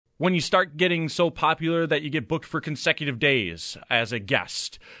when you start getting so popular that you get booked for consecutive days as a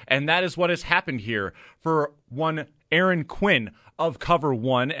guest. And that is what has happened here for one Aaron Quinn of Cover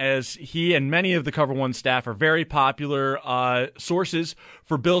One, as he and many of the Cover One staff are very popular sources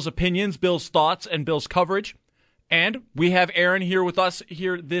for Bills opinions, Bills thoughts, and Bills coverage. And we have Aaron here with us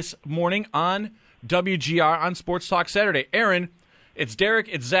here this morning on WGR on Sports Talk Saturday. Aaron, it's Derek,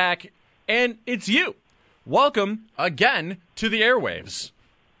 it's Zach, and it's you. Welcome again to the airwaves.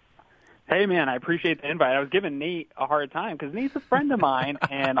 Hey, man, I appreciate the invite. I was giving Nate a hard time because Nate's a friend of mine,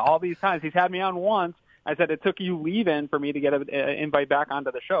 and all these times he's had me on once. I said it took you leaving for me to get an invite back onto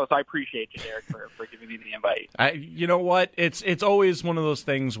the show, so I appreciate you, Derek, for giving me the invite. You know what? It's always one of those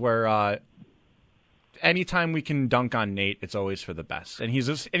things where anytime we can dunk on Nate, it's always for the best, and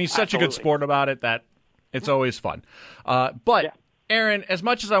he's such a good sport about it that it's always fun. But. Yeah. Aaron, as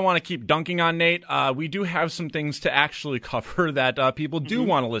much as I want to keep dunking on Nate, we do have some things to actually cover that people do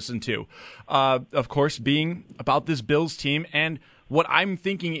want to listen to. Of course, being about this Bills team, and what I'm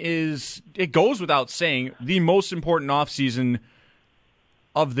thinking is, it goes without saying, the most important offseason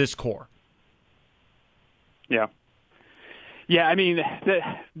of this core. Yeah. Yeah, I mean,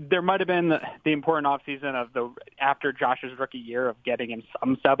 there might have been the important offseason of after Josh's rookie year of getting him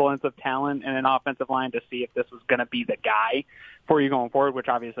some semblance of talent in an offensive line to see if this was going to be the guy for you going forward, which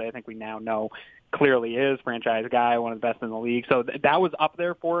obviously I think we now know clearly is franchise guy, one of the best in the league. So that was up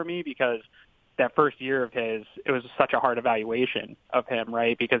there for me because that first year of his, it was such a hard evaluation of him,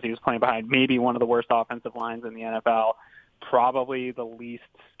 right? Because he was playing behind maybe one of the worst offensive lines in the NFL, probably the least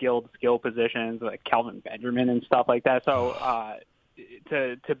skilled skill positions like Kelvin Benjamin and stuff like that. So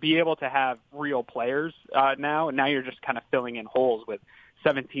to be able to have real players now you're just kind of filling in holes with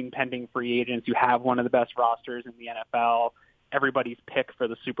 17 pending free agents. You have one of the best rosters in the NFL. Everybody's pick for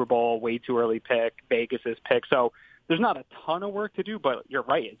the Super Bowl, way too early pick, Vegas's pick. So there's not a ton of work to do, but you're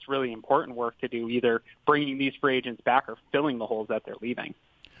right. It's really important work to do, either bringing these free agents back or filling the holes that they're leaving.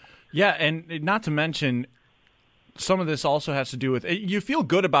 Yeah, and not to mention, some of this also has to do with, you feel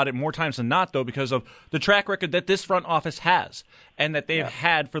good about it more times than not, though, because of the track record that this front office has and that they've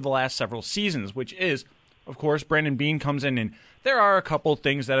had for the last several seasons, which is, of course, Brandon Beane comes in, and there are a couple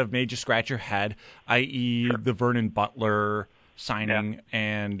things that have made you scratch your head, i.e. the Vernon Butler signing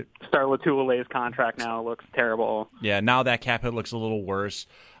and Star Latule's contract now looks terrible. Yeah, now that cap hit looks a little worse,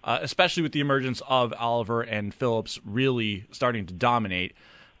 especially with the emergence of Oliver and Phillips really starting to dominate.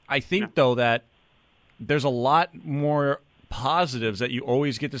 I think, though, that there's a lot more positives that you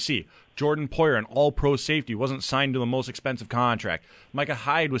always get to see. Jordan Poyer, an all-pro safety, wasn't signed to the most expensive contract. Micah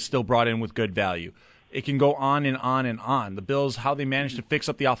Hyde was still brought in with good value. It can go on and on and on. The Bills, how they managed to fix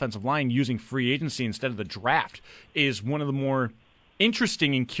up the offensive line using free agency instead of the draft is one of the more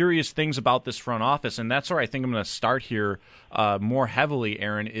interesting and curious things about this front office, and that's where I think I'm going to start here more heavily,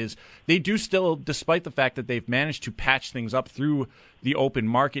 Aaron, is they do still, despite the fact that they've managed to patch things up through the open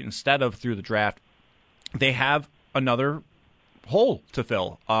market instead of through the draft, they have another hole to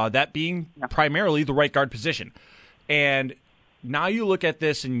fill, that being primarily the right guard position. And now you look at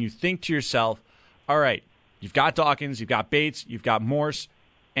this and you think to yourself, all right, you've got Dawkins, you've got Bates, you've got Morse,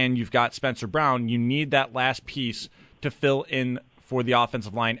 and you've got Spencer Brown. You need that last piece to fill in for the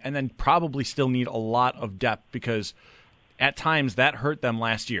offensive line, and then probably still need a lot of depth because at times that hurt them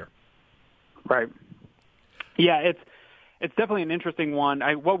last year. Right. Yeah, it's definitely an interesting one.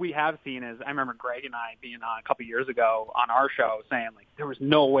 What we have seen is, I remember Greg and I being on a couple years ago on our show saying, like, there was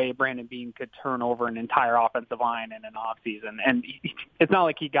no way Brandon Beane could turn over an entire offensive line in an offseason. And it's not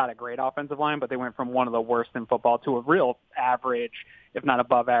like he got a great offensive line, but they went from one of the worst in football to a real average, if not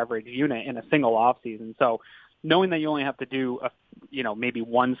above average unit in a single offseason. So knowing that you only have to do maybe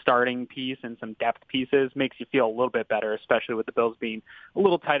one starting piece and some depth pieces makes you feel a little bit better, especially with the Bills being a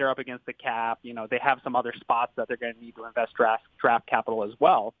little tighter up against the cap. They have some other spots that they're going to need to invest draft capital as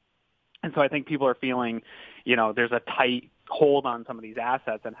well. And so I think people are feeling, there's a tight hold on some of these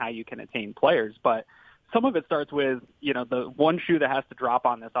assets and how you can attain players. But some of it starts with, the one shoe that has to drop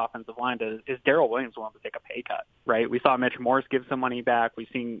on this offensive line is Darrell Williams willing to take a pay cut, right? We saw Mitch Morse give some money back. We've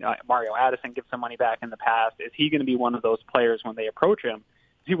seen Mario Addison give some money back in the past. Is he going to be one of those players when they approach him?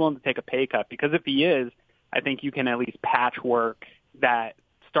 Is he willing to take a pay cut? Because if he is, I think you can at least patchwork that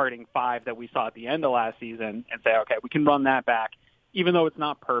starting five that we saw at the end of last season and say, okay, we can run that back. Even though it's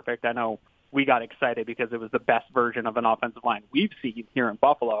not perfect, I know we got excited because it was the best version of an offensive line we've seen here in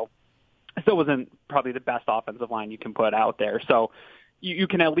Buffalo. It still wasn't probably the best offensive line you can put out there. So you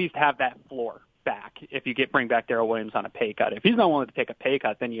can at least have that floor back if you bring back Darrell Williams on a pay cut. If he's not willing to take a pay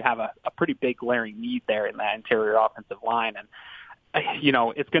cut, then you have a pretty big glaring need there in that interior offensive line. And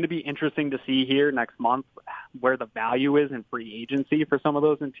it's going to be interesting to see here next month where the value is in free agency for some of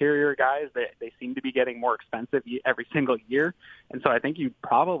those interior guys. They seem to be getting more expensive every single year. And so I think you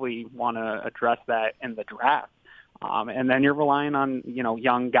probably want to address that in the draft. And then you're relying on,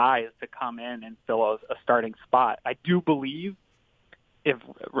 young guys to come in and fill a starting spot. I do believe if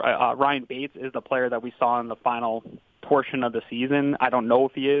Ryan Bates is the player that we saw in the final portion of the season, I don't know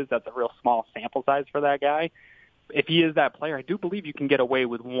if he is. That's a real small sample size for that guy. If he is that player, I do believe you can get away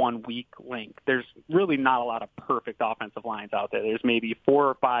with 1 weak link. There's really not a lot of perfect offensive lines out there. There's maybe 4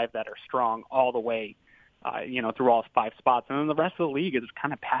 or 5 that are strong all the way, through all 5 spots. And then the rest of the league is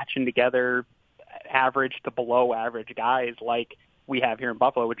kind of patching together average to below average guys like we have here in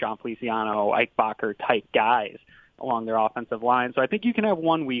Buffalo with John Feliciano, Ike Bacher type guys along their offensive line. So I think you can have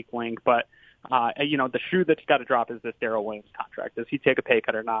 1 weak link, but the shoe that's got to drop is this Darrell Williams contract. Does he take a pay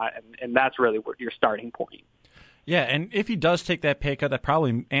cut or not? And that's really what your starting point. Yeah, and if he does take that pay cut, that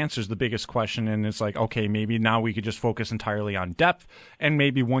probably answers the biggest question, and it's like, okay, maybe now we could just focus entirely on depth and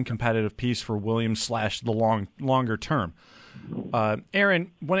maybe one competitive piece for Williams / the longer term.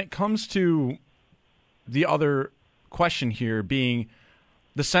 Aaron, when it comes to the other question here being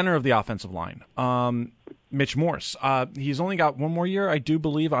the center of the offensive line, Mitch Morse, he's only got 1 more year, I do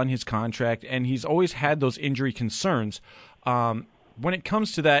believe, on his contract, and he's always had those injury concerns. When it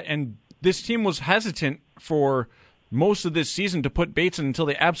comes to that, and this team was hesitant for most of this season to put Bates in until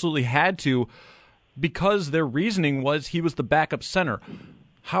they absolutely had to because their reasoning was he was the backup center.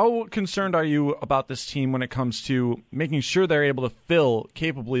 How concerned are you about this team when it comes to making sure they're able to fill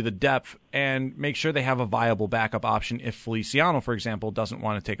capably the depth and make sure they have a viable backup option if Feliciano, for example, doesn't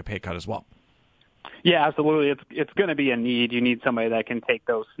want to take a pay cut as well? Yeah, absolutely. It's going to be a need. You need somebody that can take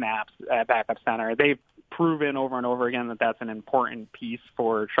those snaps at backup center. They've proven over and over again that that's an important piece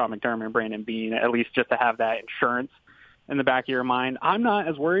for Sean McDermott and Brandon Beane, at least just to have that insurance in the back of your mind. I'm not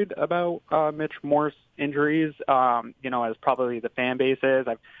as worried about Mitch Morse injuries, as probably the fan base is.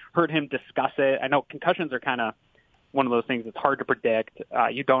 I've heard him discuss it. I know concussions are kind of one of those things that's hard to predict.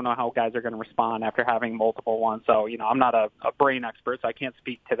 You don't know how guys are going to respond after having multiple ones. So, I'm not a brain expert, so I can't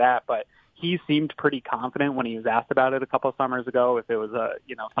speak to that, but he seemed pretty confident when he was asked about it a couple of summers ago, if it was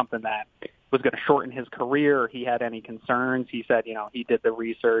something that was going to shorten his career or he had any concerns. He said, he did the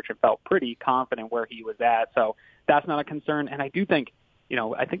research and felt pretty confident where he was at. So that's not a concern. And I do think,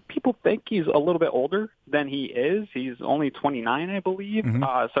 I think people think he's a little bit older than he is. He's only 29, I believe.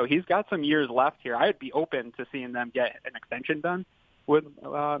 Mm-hmm. So he's got some years left here. I'd be open to seeing them get an extension done with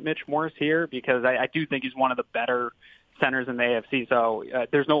Mitch Morse here because I do think he's one of the better centers in the AFC. So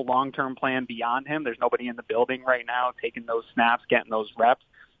there's no long-term plan beyond him. There's nobody in the building right now taking those snaps, getting those reps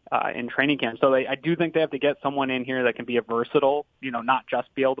in training camp. So I do think they have to get someone in here that can be a versatile, not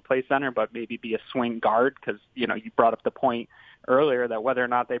just be able to play center, but maybe be a swing guard because, you brought up the point earlier that whether or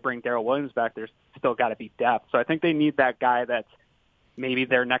not they bring Darrell Williams back, there's still got to be depth. So I think they need that guy that's maybe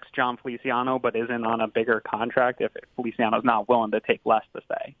their next John Feliciano, but isn't on a bigger contract if Feliciano's not willing to take less to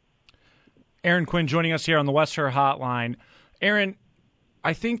stay. Aaron Quinn joining us here on the West Her Hotline. Aaron,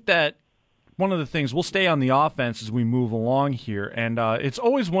 I think that one of the things, we'll stay on the offense as we move along here, and it's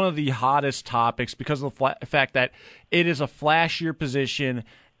always one of the hottest topics because of the fact that it is a flashier position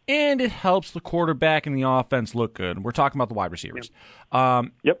and it helps the quarterback and the offense look good. We're talking about the wide receivers.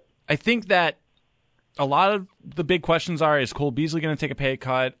 Yep. I think that a lot of the big questions are, is Cole Beasley going to take a pay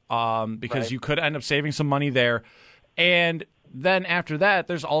cut? Because you could end up saving some money there. And then after that,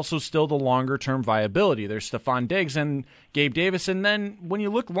 there's also still the longer-term viability. There's Stephon Diggs and Gabe Davis. And then when you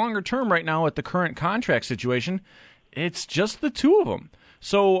look longer-term right now at the current contract situation, it's just the two of them.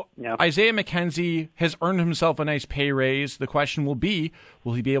 So Isaiah McKenzie has earned himself a nice pay raise. The question will be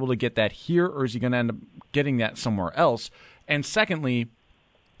he be able to get that here, or is he going to end up getting that somewhere else? And secondly,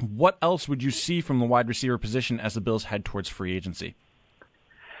 what else would you see from the wide receiver position as the Bills head towards free agency?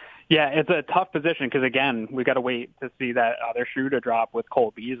 Yeah, it's a tough position because, again, we've got to wait to see that other shoe to drop with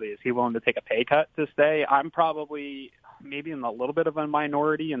Cole Beasley. Is he willing to take a pay cut to stay? I'm probably maybe in a little bit of a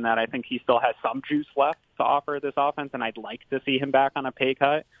minority in that I think he still has some juice left to offer this offense, and I'd like to see him back on a pay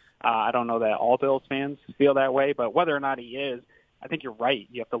cut. I don't know that all Bills fans feel that way, but whether or not he is, I think you're right.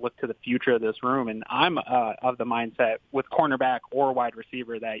 You have to look to the future of this room, and I'm of the mindset with cornerback or wide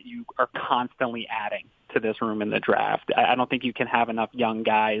receiver that you are constantly adding to this room in the draft. I don't think you can have enough young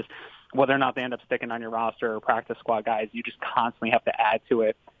guys, whether or not they end up sticking on your roster or practice squad guys. You just constantly have to add to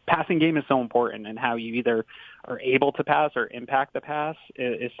it. Passing game is so important, and how you either are able to pass or impact the pass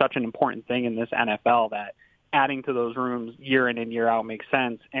is such an important thing in this NFL that adding to those rooms year in and year out makes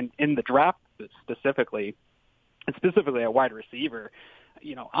sense. And in the draft specifically, and specifically a wide receiver,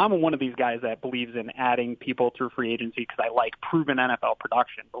 I'm one of these guys that believes in adding people through free agency because I like proven NFL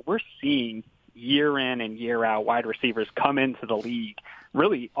production. But we're seeing year in and year out wide receivers come into the league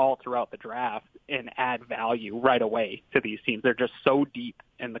really all throughout the draft and add value right away to these teams. They're just so deep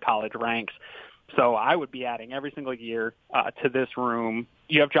in the college ranks. So I would be adding every single year to this room.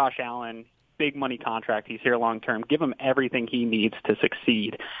 You have Josh Allen, big money contract. He's here long term. Give him everything he needs to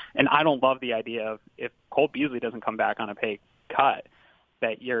succeed. And I don't love the idea of if Cole Beasley doesn't come back on a pay cut,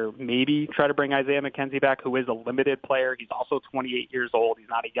 that you're maybe try to bring Isaiah McKenzie back, who is a limited player. He's also 28 years old. He's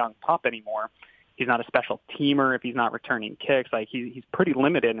not a young pup anymore. He's not a special teamer if he's not returning kicks. Like he's pretty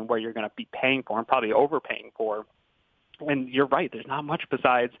limited in where you're going to be paying for him, probably overpaying for. And you're right. There's not much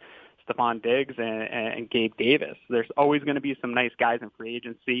besides Stephon Diggs and Gabe Davis. There's always going to be some nice guys in free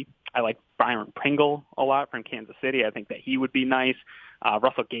agency. I like Byron Pringle a lot from Kansas City. I think that he would be nice.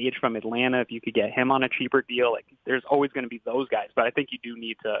 Russell Gage from Atlanta, if you could get him on a cheaper deal. Like there's always going to be those guys, but I think you do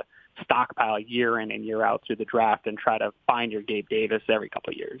need to stockpile year in and year out through the draft and try to find your Gabe Davis every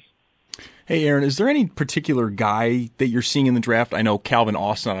couple of years. Hey, Aaron, is there any particular guy that you're seeing in the draft? I know Calvin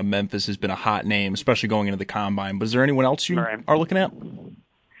Austin out of Memphis has been a hot name, especially going into the combine, but is there anyone else you are looking at?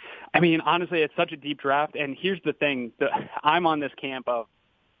 I mean, honestly, it's such a deep draft, and here's the thing. I'm on this camp of,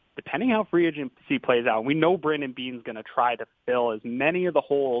 depending how free agency plays out, we know Brandon Beane's going to try to fill as many of the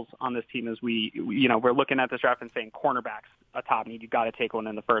holes on this team as we're looking at this draft and saying cornerbacks a top need. You've got to take one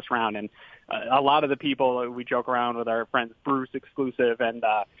in the first round. And a lot of the people, we joke around with our friends Bruce Exclusive and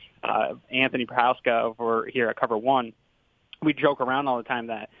Anthony Prohaska over here at Cover One. We joke around all the time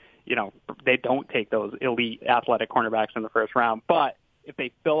that, they don't take those elite athletic cornerbacks in the first round. But if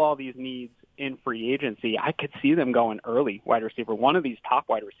they fill all these needs in free agency, I could see them going early wide receiver. One of these top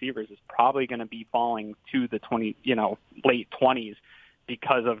wide receivers is probably going to be falling to the late 20s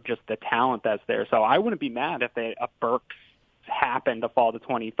because of just the talent that's there. So I wouldn't be mad if a Burks happened to fall to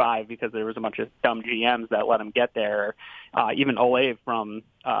 25 because there was a bunch of dumb GMs that let him get there. Even Olave from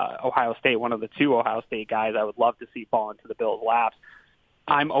Ohio State, one of the two Ohio State guys I would love to see fall into the Bills' laps.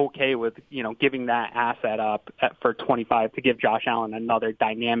 I'm okay with, giving that asset up for 25 to give Josh Allen another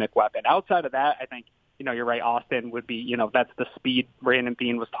dynamic weapon. Outside of that, I think, you're right. Austin would be, that's the speed Brandon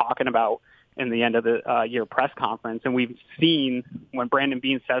Beane was talking about in the end of the year press conference. And we've seen when Brandon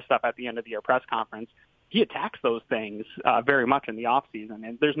Beane says stuff at the end of the year press conference, he attacks those things very much in the offseason.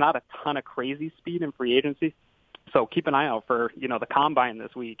 And there's not a ton of crazy speed in free agency. So keep an eye out for, the combine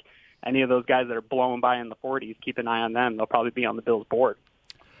this week. Any of those guys that are blowing by in the 40s, keep an eye on them. They'll probably be on the Bills' board.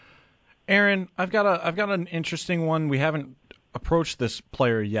 Aaron, I've got an interesting one. We haven't approached this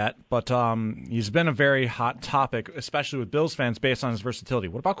player yet, but he's been a very hot topic, especially with Bills fans, based on his versatility.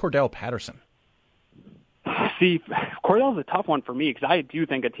 What about Cordell Patterson? See, Cordell's a tough one for me because I do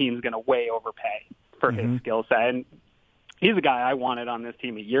think a team's going to way overpay for his skill set. And he's a guy I wanted on this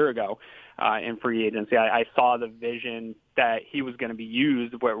team a year ago in free agency. I saw the vision that he was going to be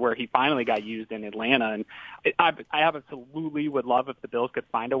used where he finally got used in Atlanta. And I absolutely would love if the Bills could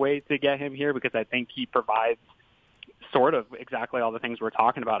find a way to get him here because I think he provides sort of exactly all the things we're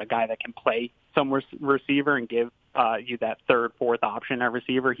talking about, a guy that can play some receiver and give you that third, fourth option at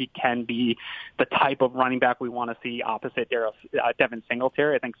receiver. He can be the type of running back we want to see opposite Devin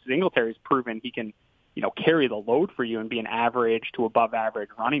Singletary. I think Singletary's proven he can carry the load for you and be an average to above average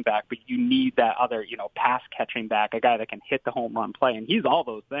running back, but you need that other, pass catching back, a guy that can hit the home run play. And he's all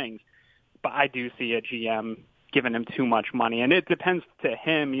those things. But I do see a GM giving him too much money. And it depends to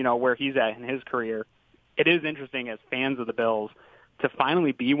him, where he's at in his career. It is interesting as fans of the Bills to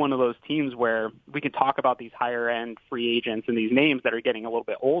finally be one of those teams where we can talk about these higher end free agents and these names that are getting a little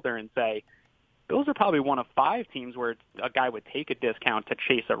bit older and say, Bills are probably one of 5 teams where a guy would take a discount to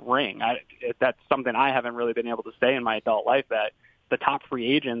chase a ring. That's something I haven't really been able to say in my adult life, that the top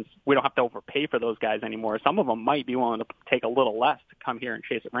free agents, we don't have to overpay for those guys anymore. Some of them might be willing to take a little less to come here and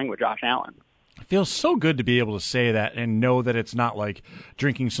chase a ring with Josh Allen. It feels so good to be able to say that and know that it's not like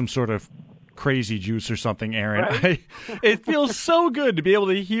drinking some sort of crazy juice or something, Aaron. Right? It feels so good to be able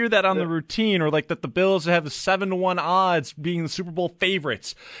to hear that on the routine, or like that the Bills have the 7-1 odds being the Super Bowl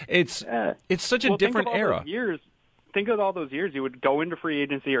favorites. It's such a different era. Think of all those years you would go into free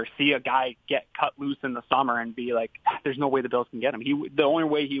agency or see a guy get cut loose in the summer and be like, there's no way the Bills can get him. The only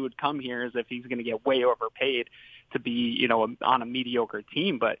way he would come here is if he's going to get way overpaid to be, on a mediocre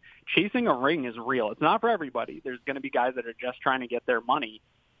team. But chasing a ring is real. It's not for everybody. There's going to be guys that are just trying to get their money.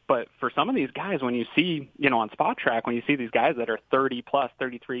 But for some of these guys, when you see, on Spot Track, when you see these guys that are 30 plus,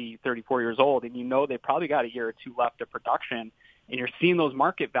 33, 34 years old, and they've probably got a year or two left of production, and you're seeing those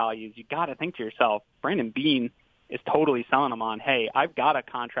market values, you got to think to yourself, Brandon Beane is totally selling them on, hey, I've got a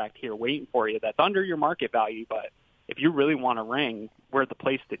contract here waiting for you that's under your market value, but if you really want a ring, we're the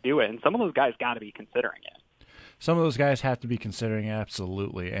place to do it. And some of those guys got to be considering it. Some of those guys have to be considering it,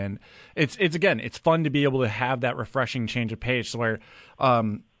 absolutely. And it's again, it's fun to be able to have that refreshing change of pace where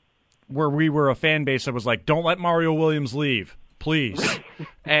we were a fan base that was like, don't let Mario Williams leave, please.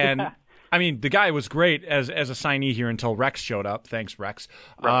 And I mean, the guy was great as a signee here until Rex showed up. Thanks, Rex.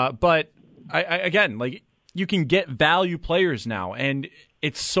 Right. But I again, like, you can get value players now, and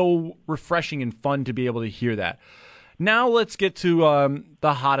it's so refreshing and fun to be able to hear that. Now let's get to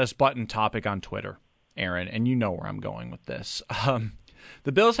the hottest button topic on Twitter, Aaron, and you know where I'm going with this.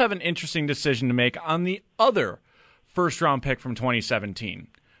 The Bills have an interesting decision to make on the other first-round pick from 2017,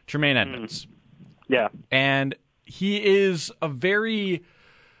 Tremaine Edmunds. Yeah. And he is a very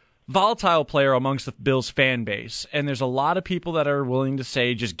volatile player amongst the Bills fan base, and there's a lot of people that are willing to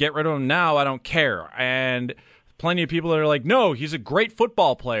say, just get rid of him now, I don't care. And plenty of people that are like, no, he's a great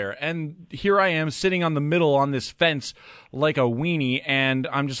football player. And here I am sitting on the middle on this fence like a weenie, and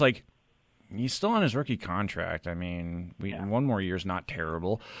I'm just like, he's still on his rookie contract. I mean, one more year's not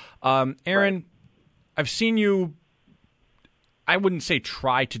terrible. Aaron, right. I've seen you, I wouldn't say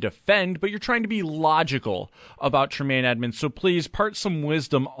try to defend, but you're trying to be logical about Tremaine Edmunds. So please part some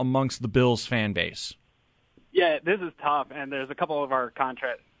wisdom amongst the Bills fan base. Yeah, this is tough. And there's a couple of our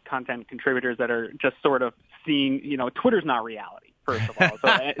content contributors that are just sort of seeing, Twitter's not reality, first of all. So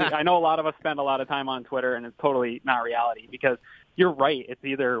I know a lot of us spend a lot of time on Twitter, and it's totally not reality because you're right. It's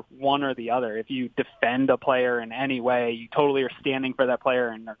either one or the other. If you defend a player in any way, you totally are standing for that player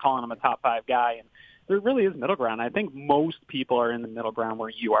and they're calling him a top 5 guy. And there really is middle ground. I think most people are in the middle ground where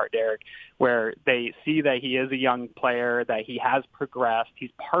you are, Derek, where they see that he is a young player, that he has progressed.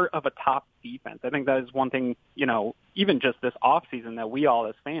 He's part of a top defense. I think that is one thing, even just this offseason that we all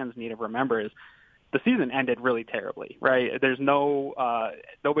as fans need to remember is the season ended really terribly, right? There's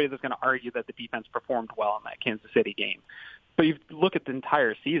nobody that's going to argue that the defense performed well in that Kansas City game. But you look at the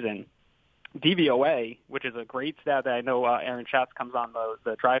entire season, DVOA, which is a great stat that I know Aaron Schatz comes on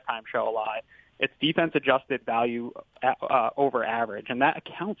the Drive Time show a lot, it's defense-adjusted value over average. And that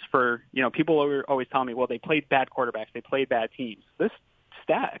accounts for, people are always telling me, well, they played bad quarterbacks, they played bad teams. This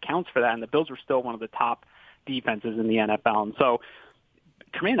stat accounts for that, and the Bills were still one of the top defenses in the NFL. And so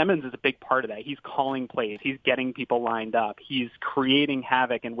Tremaine Edmunds is a big part of that. He's calling plays. He's getting people lined up. He's creating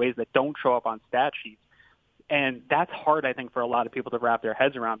havoc in ways that don't show up on stat sheets. And that's hard, I think, for a lot of people to wrap their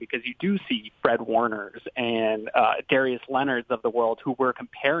heads around because you do see Fred Warners and Darius Leonards of the world who we're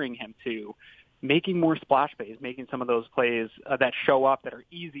comparing him to making more splash plays, making some of those plays that show up that are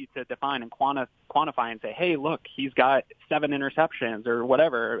easy to define and quantify and say, hey, look, he's got 7 interceptions or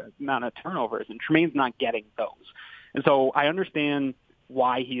whatever amount of turnovers, and Tremaine's not getting those. And so I understand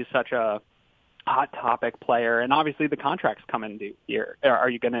why he's such a hot topic player, and obviously the contracts come into here. Are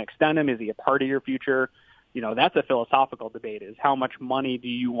you going to extend him? Is he a part of your future? That's a philosophical debate, is how much money do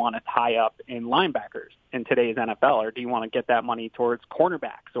you want to tie up in linebackers in today's NFL, or do you want to get that money towards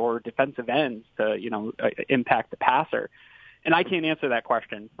cornerbacks or defensive ends to, impact the passer? And I can't answer that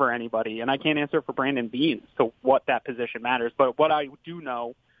question for anybody, and I can't answer for Brandon Beane to what that position matters. But what I do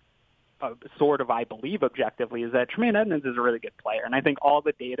know, I believe objectively, is that Tremaine Edmunds is a really good player. And I think all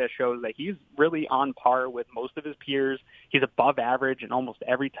the data shows that he's really on par with most of his peers. He's above average in almost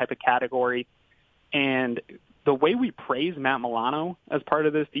every type of category. And the way we praise Matt Milano as part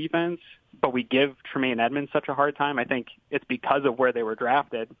of this defense, but we give Tremaine Edmunds such a hard time, I think it's because of where they were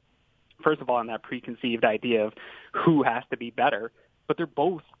drafted. First of all, on that preconceived idea of who has to be better. But they're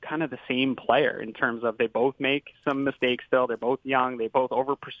both kind of the same player in terms of they both make some mistakes still. They're both young. They both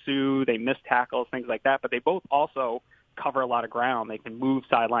over-pursue. They miss tackles, things like that. But they both also cover a lot of ground. They can move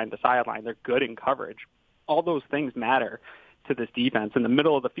sideline to sideline. They're good in coverage. All those things matter to this defense, and the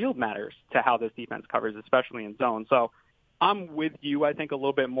middle of the field matters to how this defense covers, especially in zone. So I'm with you, I think, a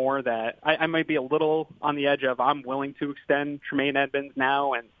little bit more that I might be a little on the edge of I'm willing to extend Tremaine Edmunds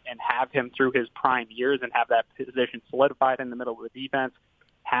now and have him through his prime years and have that position solidified in the middle of the defense,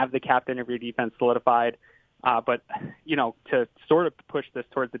 have the captain of your defense solidified. But, to sort of push this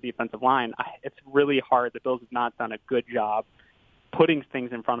towards the defensive line, it's really hard. The Bills have not done a good job putting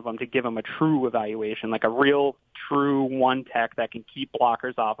things in front of them to give them a true evaluation, like a real, true one tech that can keep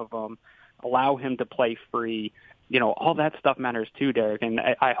blockers off of him, allow him to play free. All that stuff matters too, Derek. And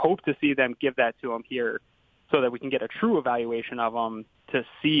I hope to see them give that to him here so that we can get a true evaluation of him to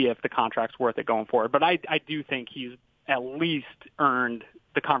see if the contract's worth it going forward. But I do think he's at least earned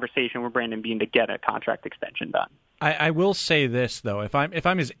the conversation with Brandon Beane to get a contract extension done. I will say this though, if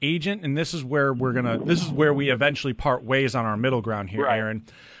I'm his agent, and this is where we eventually part ways on our middle ground here, right, Aaron.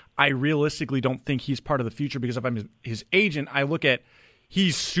 I realistically don't think he's part of the future because if I'm his agent, I look at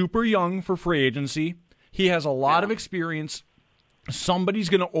he's super young for free agency. He has a lot of experience. Somebody's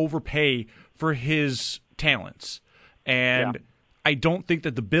going to overpay for his talents. And I don't think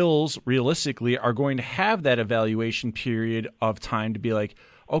that the Bills, realistically, are going to have that evaluation period of time to be like,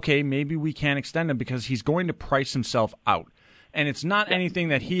 okay, maybe we can't extend him because he's going to price himself out. And it's not anything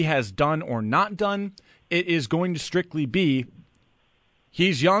that he has done or not done. It is going to strictly be,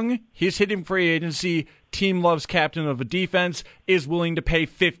 he's young, he's hitting free agency, team loves captain of a defense, is willing to pay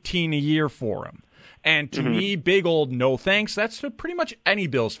 $15 a year for him. And to me, big old no thanks. That's to pretty much any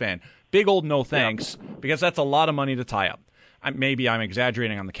Bills fan. Big old no thanks, because that's a lot of money to tie up. Maybe I'm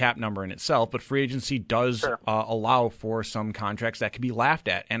exaggerating on the cap number in itself, but free agency does allow for some contracts that can be laughed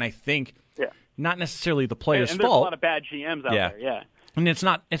at. And I think not necessarily the player's and there's fault. A lot of bad GMs out there, And it's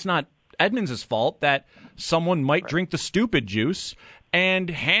not Edmonds' fault that someone might drink the stupid juice and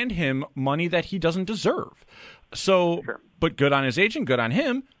hand him money that he doesn't deserve. So, but good on his agent, good on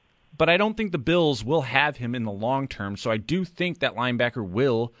him. But I don't think the Bills will have him in the long term. So I do think that linebacker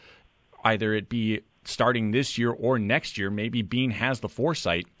will, either it be starting this year or next year, maybe Beane has the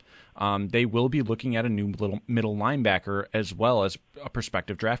foresight, they will be looking at a new little middle linebacker as well as a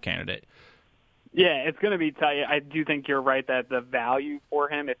prospective draft candidate. Yeah, it's going to be tight. I do think you're right that the value for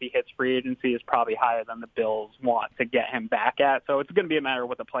him, if he hits free agency, is probably higher than the Bills want to get him back at. So it's going to be a matter of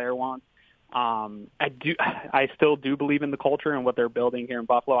what the player wants. I still do believe in the culture and what they're building here in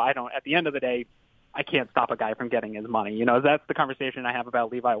Buffalo. At the end of the day, I can't stop a guy from getting his money. You know, that's the conversation I have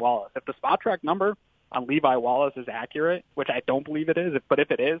about Levi Wallace. If the spot track number on Levi Wallace is accurate, which I don't believe it is, but if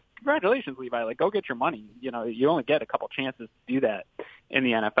it is, congratulations, Levi. Like, go get your money. You know, you only get a couple chances to do that in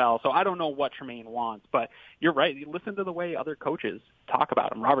the NFL. So I don't know what Tremaine wants, but you're right. You listen to the way other coaches talk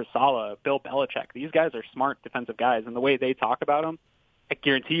about him. Robert Saleh, Bill Belichick. These guys are smart defensive guys, and the way they talk about him, I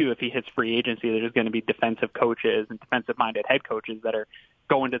guarantee you if he hits free agency, there's going to be defensive coaches and defensive-minded head coaches that are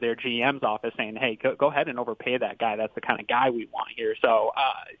going to their GM's office saying, hey, go ahead and overpay that guy. That's the kind of guy we want here. So,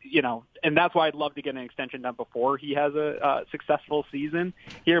 you know, and that's why I'd love to get an extension done before he has a successful season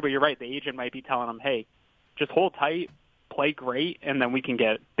here. But you're right. The agent might be telling him, hey, just hold tight, play great, and then we can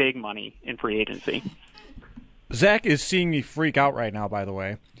get big money in free agency. Zach is seeing me freak out right now, by the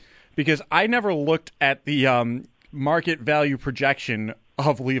way, because I never looked at the market value projection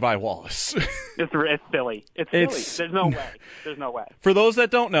of Levi Wallace. It's silly. It's silly. There's no way. For those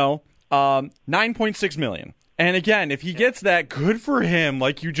that don't know, $9.6 million. And again, if he gets that, good for him,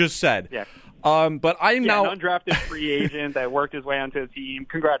 like you just said. Yeah. But I'm now an undrafted free agent that worked his way onto the team.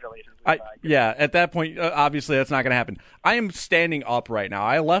 Congratulations. At that point, obviously that's not going to happen. I am standing up right now.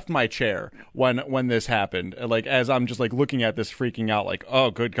 I left my chair when this happened. Like, as I'm just like looking at this, freaking out. Like,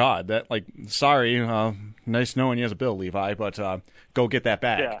 oh, good God, that, like, sorry, nice knowing you as a Bill, Levi, but go get that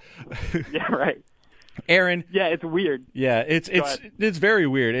bag. Yeah, right. Aaron. Yeah, it's weird. Yeah, it's very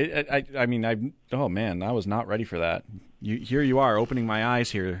weird. Oh man, I was not ready for that. Here you are opening my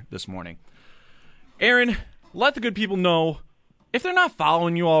eyes here this morning. Aaron, let the good people know, if they're not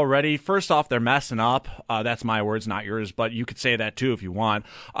following you already, first off, they're messing up. That's my words, not yours, but you could say that too if you want.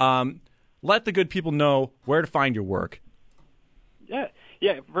 Let the good people know where to find your work. Yeah,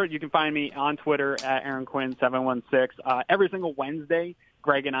 you can find me on Twitter at AaronQuinn716. Every single Wednesday,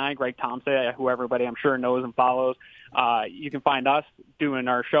 Greg Thompson, who everybody I'm sure knows and follows, you can find us doing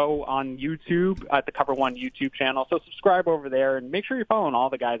our show on YouTube at the Cover One YouTube channel. So subscribe over there and make sure you're following all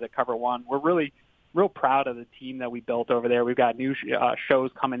the guys at Cover One. We're really real proud of the team that we built over there. We've got new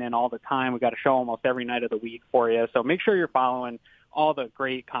shows coming in all the time. We've got a show almost every night of the week for you. So make sure you're following all the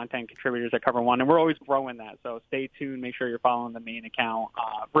great content contributors at Cover One, and we're always growing that. So stay tuned. Make sure you're following the main account.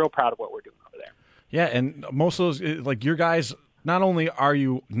 Real proud of what we're doing over there. Yeah, and most of those, like your guys, not only are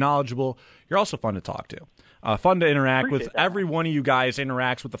you knowledgeable, you're also fun to talk to. Fun to interact with. Every one of you guys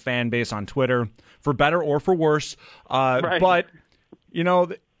interacts with the fan base on Twitter, for better or for worse. Right. But, you know,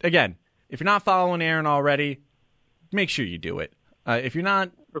 again, if you're not following Aaron already, make sure you do it. If you're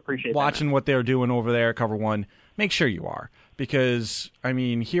not watching what they're doing over there at Cover One, make sure you are. Because, I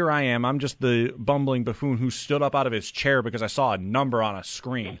mean, here I am. I'm just the bumbling buffoon who stood up out of his chair because I saw a number on a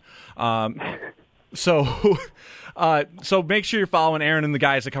screen. So make sure you're following Aaron and the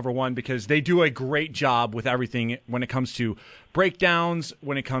guys at Cover One, because they do a great job with everything when it comes to breakdowns,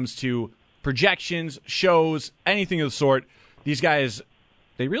 when it comes to projections, shows, anything of the sort. These guys,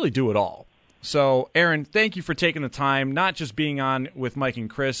 they really do it all. So, Aaron, thank you for taking the time, not just being on with Mike and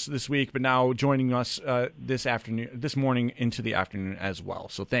Chris this week, but now joining us this morning into the afternoon as well.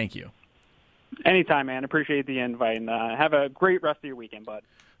 So thank you. Anytime, man. Appreciate the invite, and have a great rest of your weekend, bud.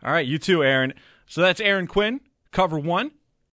 All right, you too, Aaron. So that's Aaron Quinn, Cover One.